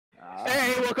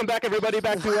welcome back, everybody,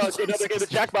 back to another game of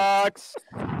Jackbox.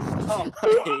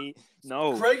 Hey,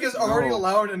 no. Craig is already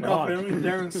loud enough. I mean,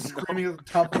 Darren's screaming at the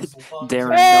top of his lungs.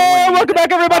 Darren, Hey, welcome back,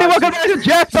 everybody. Welcome back to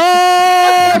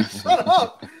Jackbox. Shut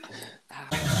up!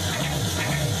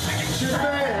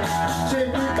 Take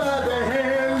me by the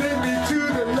hand, lead me to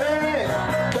the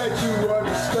land that you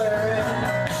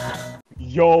understand.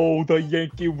 Yo, the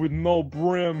Yankee with no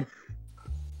brim.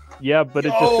 Yeah, but it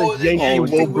just says Yankee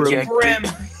with brim.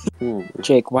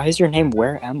 Jake, why is your name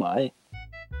Where Am I?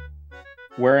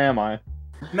 Where am I?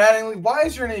 Mattingly, why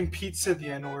is your name Pete said the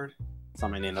N-word? That's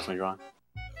not my name, that's my drawing.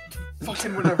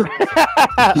 Fucking whatever.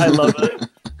 I love it.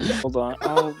 Hold on.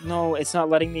 Oh, no, it's not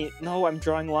letting me. No, I'm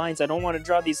drawing lines. I don't want to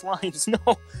draw these lines. No.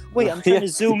 Wait, I'm trying to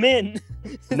zoom in.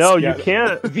 No, you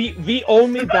can't. The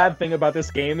only bad thing about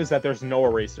this game is that there's no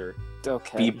eraser.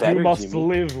 Okay. Be better, You must Jimmy.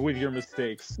 live with your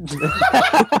mistakes.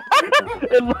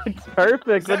 It looks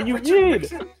perfect. What do you mean?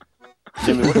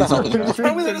 Jimmy, what the hell is that?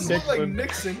 Tell me that doesn't look like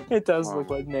Nixon. It does look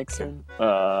like Nixon.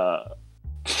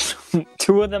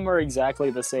 Two of them are exactly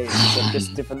the same, but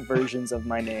just different versions of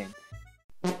my name.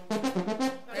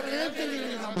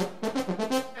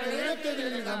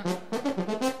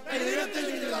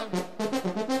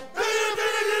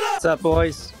 What's up,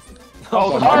 boys?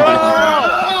 Oh,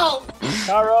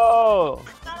 Caro!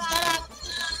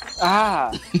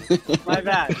 Ah! My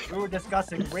bad. We were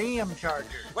discussing RAM chargers.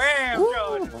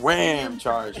 Ram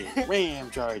charger. Ram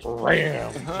charger.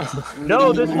 Ram.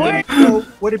 No, this one. So,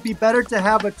 would it be better to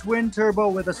have a twin turbo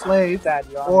with a slave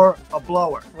or a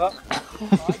blower? Well,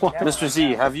 Mr.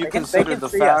 Z, have you They can considered the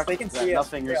see us. fact They can that see us.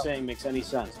 nothing you're saying makes any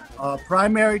sense? A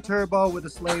primary turbo with a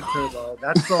slave turbo.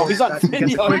 That's so he's not that can get the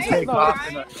video. quick He's take not. off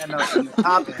in the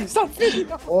top end. He's not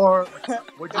video. Or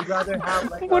would you rather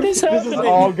have like What is This is happening?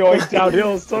 all going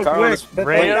downhill so Carl, quick. this-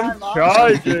 Ram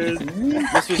charges.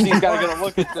 Mr. Z's gotta get a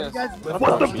look at this.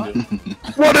 What the?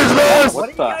 What is this? What are What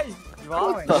you the? guys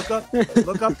drawing? Look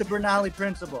up the Bernali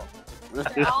principle. This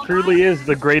truly is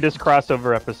the greatest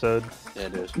crossover episode. Yeah,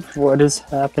 it is. What is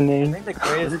happening? The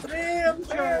greatest RAM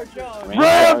charger.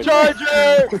 Ram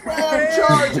charger! Ram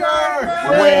charger!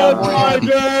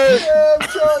 Ram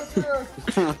charger!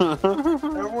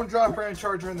 Everyone drop Ram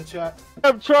charger in the chat.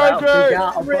 Ram charger!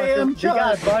 We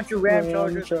got a bunch of RAM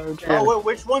chargers. Oh, well,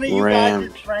 which one of you guys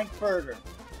is Frankfurter?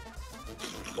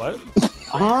 What?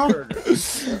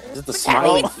 Is it the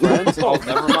smiling friends? Oh,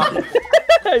 never mind.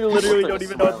 I literally don't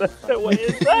even know what what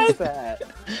is that?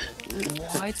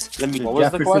 What? Let me. What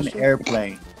was the Jefferson question?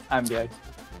 Airplane. I'm dead.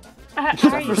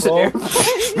 Jefferson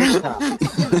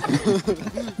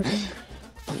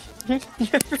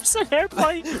Jefferson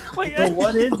Airplane? Wait, So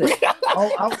what is it?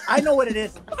 Oh, I know what it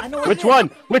is. I know what Which it is. one?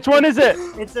 Which one is it?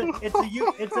 It's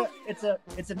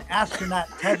an astronaut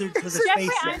tethered to the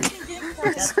spaceship.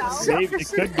 Maybe it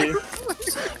could be.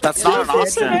 That's not an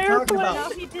That's what option. I'm talking No,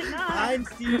 about. he did not.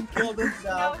 Einstein killed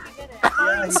himself. No, he didn't.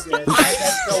 Yeah, he did.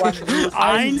 That's so on the news.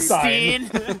 Einstein.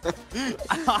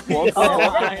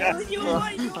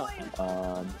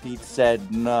 Pete said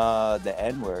the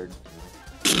N-word,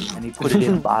 and he put it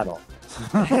in a bottle.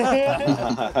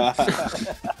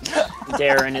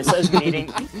 Darren, it says meeting.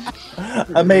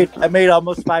 I made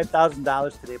almost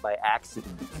 $5,000 today by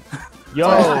accident. Yo,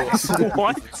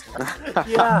 What?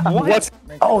 Yeah. what?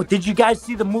 Oh, did you guys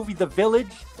see the movie The Village?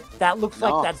 That looks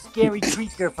No. like that scary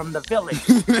creature from The Village.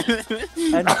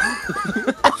 And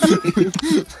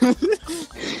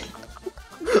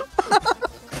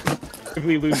I'm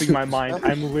losing my mind.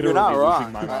 I'm You're literally not losing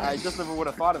wrong. my I mind. just never would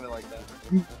have thought of it like that.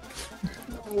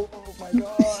 Oh my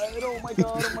god! Oh my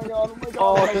god! Oh my god! Oh my god!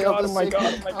 Oh my god! Oh my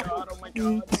god! Oh my god! Oh my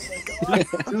god!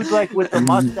 dude's like with the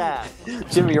mustache.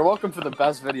 Jimmy, you're welcome for the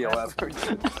best video ever.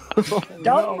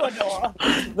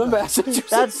 Dumbledore. The message.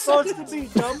 That's supposed to be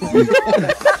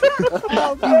Dumbledore.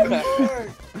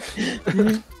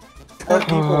 Or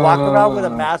people walk around with a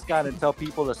mask on and tell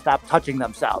people to stop touching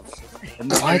themselves.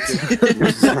 And What?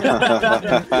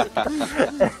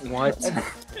 What?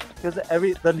 Because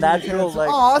the natural like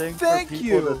Aw, thing thank for people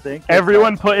you. to think. is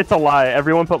Everyone put it's a lie.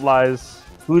 Everyone put lies.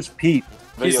 who's Pete?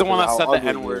 He's the one that said the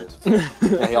N-word.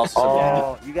 Yeah, he also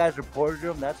Oh, you guys reported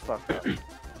him? That's fucked up.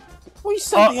 We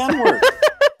said the N-word.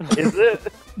 Is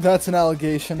it? That's an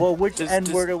allegation. Well, which Just-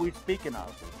 N-word are we speaking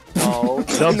of? No.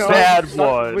 The bad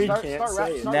one. We can't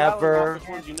say it. Never. Which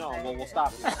ones you know? Well, we'll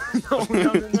stop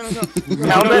you.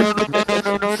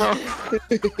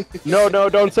 No,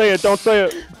 don't say it. Don't say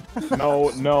it. No,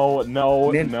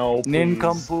 please.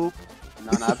 Nincompoop.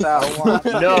 No, not that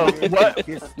one. No. What?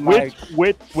 Kiss my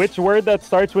Which word that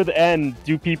starts with N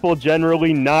do people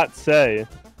generally not say?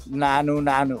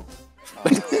 Nanu.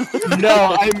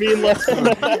 No, I mean like.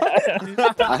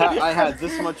 I had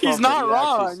this much. He's hope not that you'd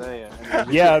wrong. actually say it.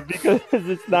 Yeah, because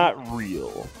it's not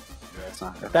real. It's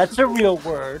not. That's a real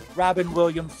word. Robin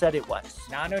Williams said it was.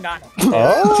 No, no, no.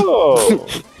 Oh.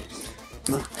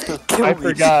 I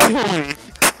forgot.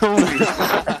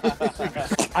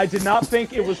 I did not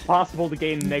think it was possible to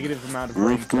gain negative amount of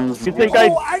brain cells. You think I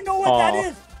know what that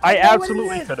is. I know what it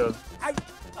absolutely is. could have.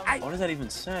 What does that even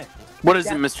say? What is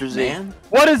it, Mr. Z? Man?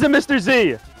 What is it, Mr.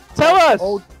 Z? Tell us!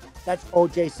 Oh, that's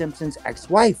O.J. Simpson's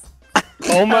ex-wife.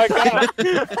 Oh my god.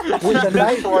 With a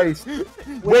knife.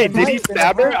 Wait, did he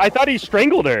stab her? I thought he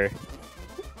strangled her.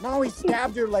 No, he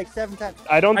stabbed her like 7 times.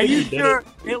 I don't Are think you he did sure?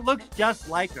 It looks just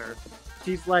like her.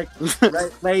 She's like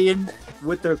laying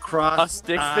with her cross. A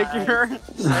stick figure?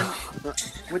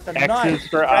 With the X's knife.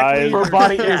 for eyes. Her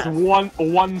body is Yeah. one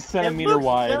It centimeter looks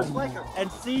wide. just like her.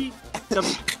 And see,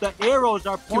 the arrows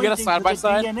are Can we get a pointing side to by the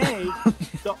side?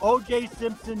 DNA, the O.J.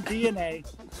 Simpson DNA.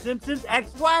 Simpson's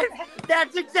ex-wife.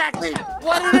 That's exactly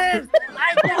what it is.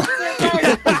 I guessed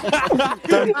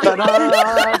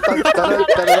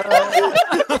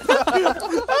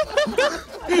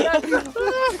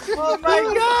Oh my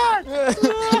god!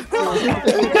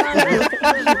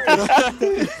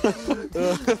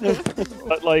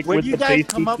 But like When with you the guys face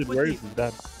come up boosted with words the- is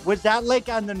that. Was that like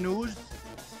on the news?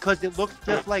 Because it looks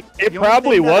just like. It the only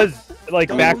probably thing that- was like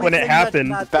the back only when it thing that's happened.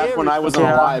 not Back there when is I the wasn't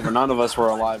shrub- alive, or none of us were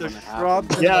alive The when it shrubs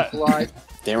happened. and Yeah. the blood.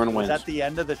 Darren Was wins. that the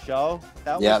end of the show?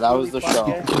 Yeah, that was really the show.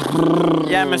 fucking-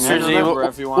 Yeah, Mr. Z. Remember,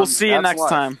 everyone, We'll see you that's next life.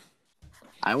 time.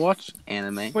 I watched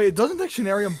anime. Wait, doesn't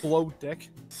Dictionarium blow dick?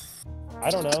 I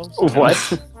don't know. What?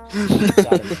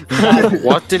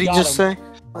 What did he Got just him. say?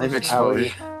 I've How are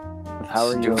exposed. How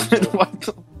are you? What?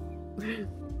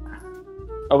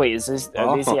 Oh wait, is this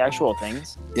are these the actual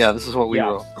things? Yeah, this is what we Yeah.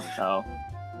 wrote. Oh,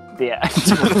 the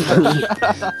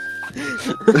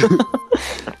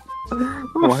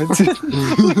What?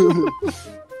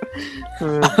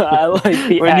 I like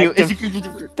the When you- act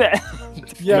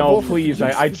of Yeah, No, both of please. you.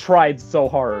 I tried so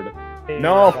hard.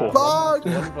 No. Fuck!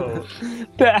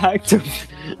 the act of.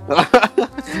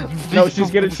 No,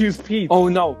 she's gonna choose Pete. Oh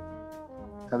no!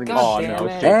 Oh God no. damn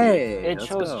it. Hey, It let's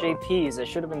chose go. JP's. It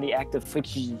should have been the act of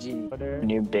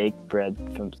new baked bread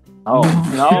from. Oh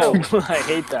no! I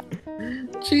hate that.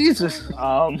 Jesus.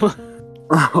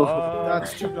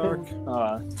 That's too dark.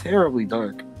 Terribly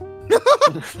dark.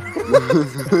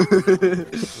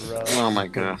 Oh my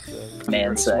god.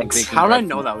 Man sex. How did I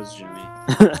know that was Jimmy?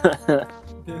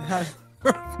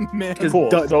 Man.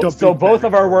 Cool. So both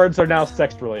of our words are now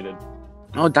sex related.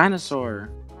 Oh, dinosaur.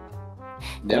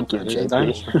 Thank you, it is a JP.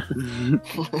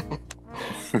 dinosaur.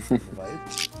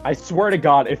 I swear to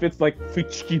God, if it's like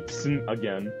Fichkipsen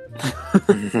again.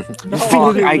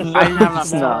 Fuck, I didn't have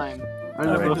enough No. time.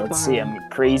 Alright, let's see. I'm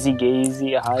crazy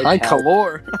gazy High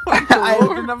color. I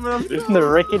didn't have enough time. The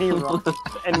rickety rock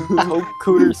and Coke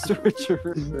Cooter switcher.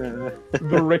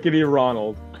 The rickety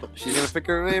Ronald. She's gonna pick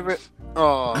her favorite.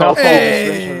 Oh, No.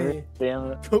 Hey!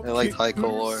 Damn it. I like high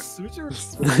color. Switcher.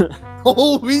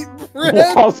 Whole wheat bread.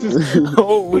 Walls just-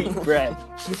 Whole wheat bread.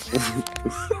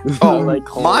 Oh, like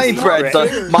whole my wheat bread.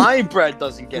 bread. My bread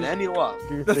doesn't get any love.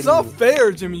 That's not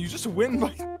fair, Jimmy. You just win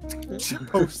by shit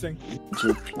posting.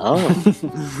 Oh.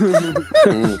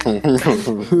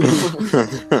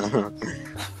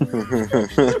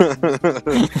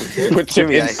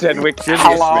 Jimmy, said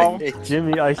Hello?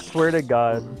 Jimmy, I swear to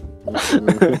God. Why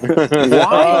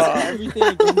is everything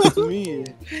against me?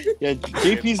 Yeah,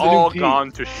 JP's the new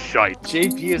Pete. to shite.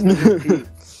 JP is the new Pete.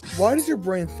 Why does your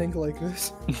brain think like this?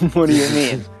 What do you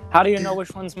mean? How do you know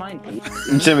which one's mine, Pete?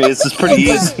 Jimmy, this is pretty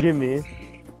easy. Jimmy.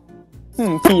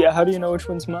 Pete, how do you know which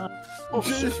one's mine? You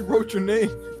just wrote your name.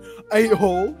 I ate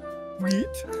whole wheat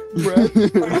bread.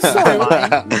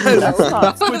 That's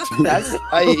not. That's.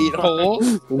 I eat whole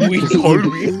wheat,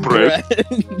 wheat bread.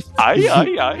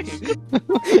 Aye.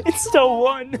 It's still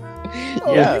one.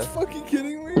 Oh, Yeah. are you fucking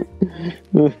kidding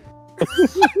me?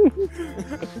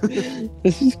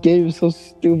 This game is so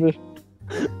stupid.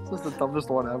 This is the dumbest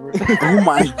one ever. Oh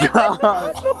my god.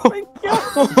 Oh my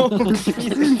god.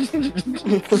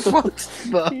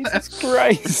 Jesus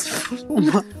Christ. Oh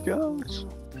my gosh.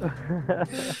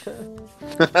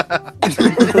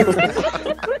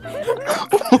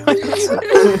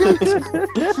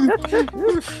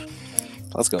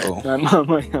 Let's go. My mom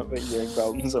might have a hearing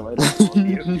problem, so I don't help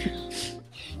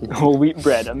you. Whole wheat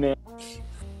bread, a man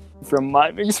from my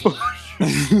exposure. Bread?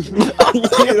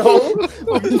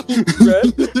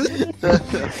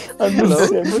 I'm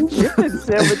the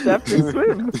sandwich after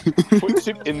swim. Puts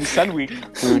it in sandwich.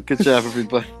 Good job,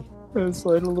 everybody. It's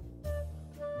like a little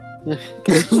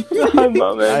I'm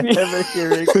not I never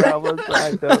hear Carlos.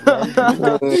 I don't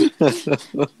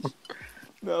know.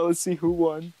 No, let's see who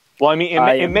won. Well, I mean,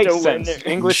 I it am makes the sense. winner.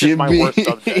 English is my Jimmy. worst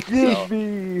subject. So.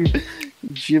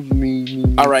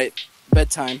 Jimmy. All right,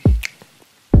 bedtime.